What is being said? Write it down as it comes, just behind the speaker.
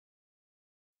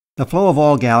The flow of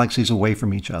all galaxies away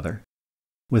from each other,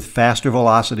 with faster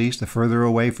velocities the further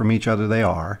away from each other they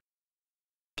are,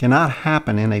 cannot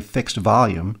happen in a fixed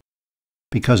volume,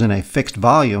 because in a fixed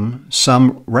volume,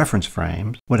 some reference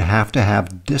frames would have to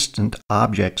have distant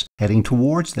objects heading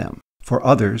towards them for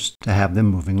others to have them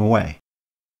moving away.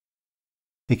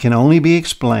 It can only be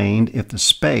explained if the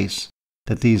space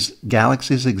that these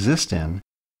galaxies exist in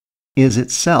is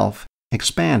itself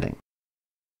expanding.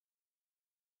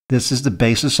 This is the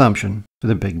base assumption for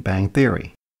the Big Bang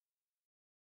theory.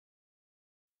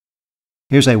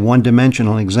 Here's a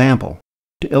one-dimensional example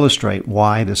to illustrate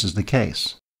why this is the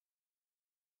case.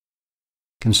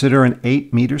 Consider an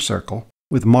 8-meter circle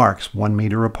with marks 1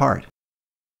 meter apart.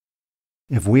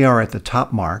 If we are at the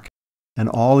top mark and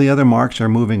all the other marks are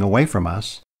moving away from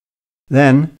us,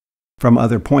 then, from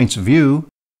other points of view,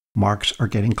 marks are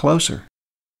getting closer.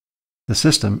 The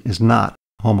system is not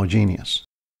homogeneous.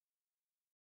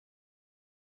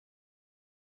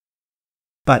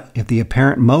 But if the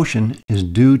apparent motion is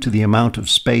due to the amount of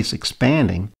space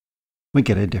expanding, we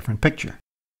get a different picture.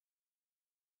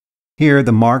 Here,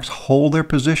 the marks hold their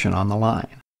position on the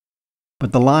line,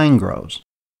 but the line grows.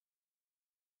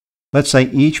 Let's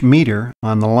say each meter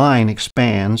on the line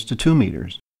expands to 2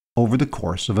 meters over the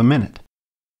course of a minute.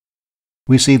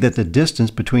 We see that the distance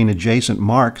between adjacent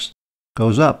marks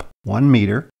goes up 1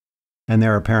 meter, and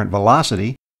their apparent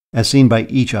velocity, as seen by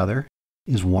each other,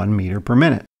 is 1 meter per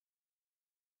minute.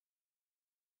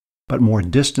 But more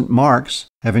distant marks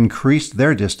have increased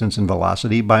their distance and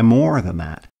velocity by more than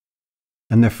that.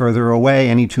 And the further away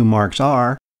any two marks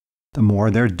are, the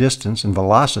more their distance and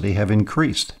velocity have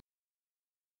increased.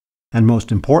 And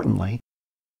most importantly,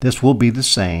 this will be the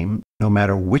same no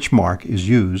matter which mark is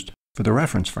used for the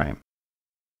reference frame.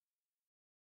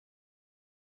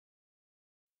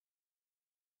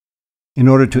 In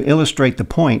order to illustrate the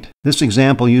point, this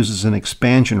example uses an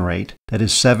expansion rate that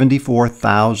is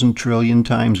 74,000 trillion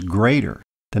times greater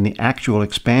than the actual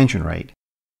expansion rate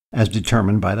as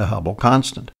determined by the Hubble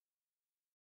constant.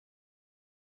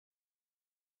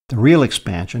 The real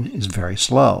expansion is very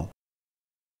slow.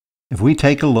 If we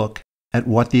take a look at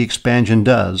what the expansion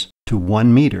does to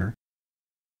 1 meter,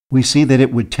 we see that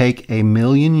it would take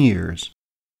 1,000,000 years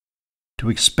to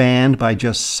expand by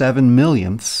just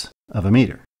 7/millionths of a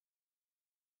meter.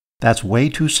 That's way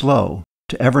too slow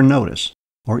to ever notice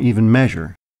or even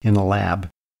measure in a lab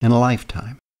in a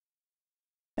lifetime.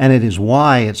 And it is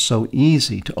why it's so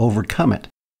easy to overcome it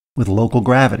with local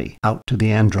gravity out to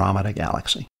the Andromeda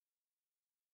Galaxy.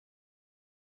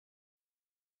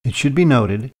 It should be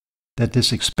noted that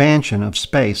this expansion of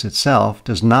space itself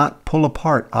does not pull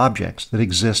apart objects that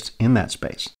exist in that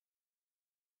space.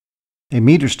 A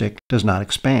meter stick does not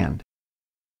expand.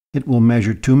 It will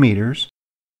measure 2 meters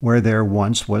where there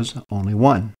once was only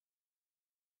 1.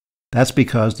 That's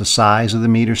because the size of the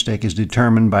meter stick is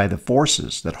determined by the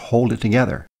forces that hold it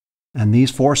together, and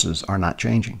these forces are not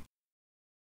changing.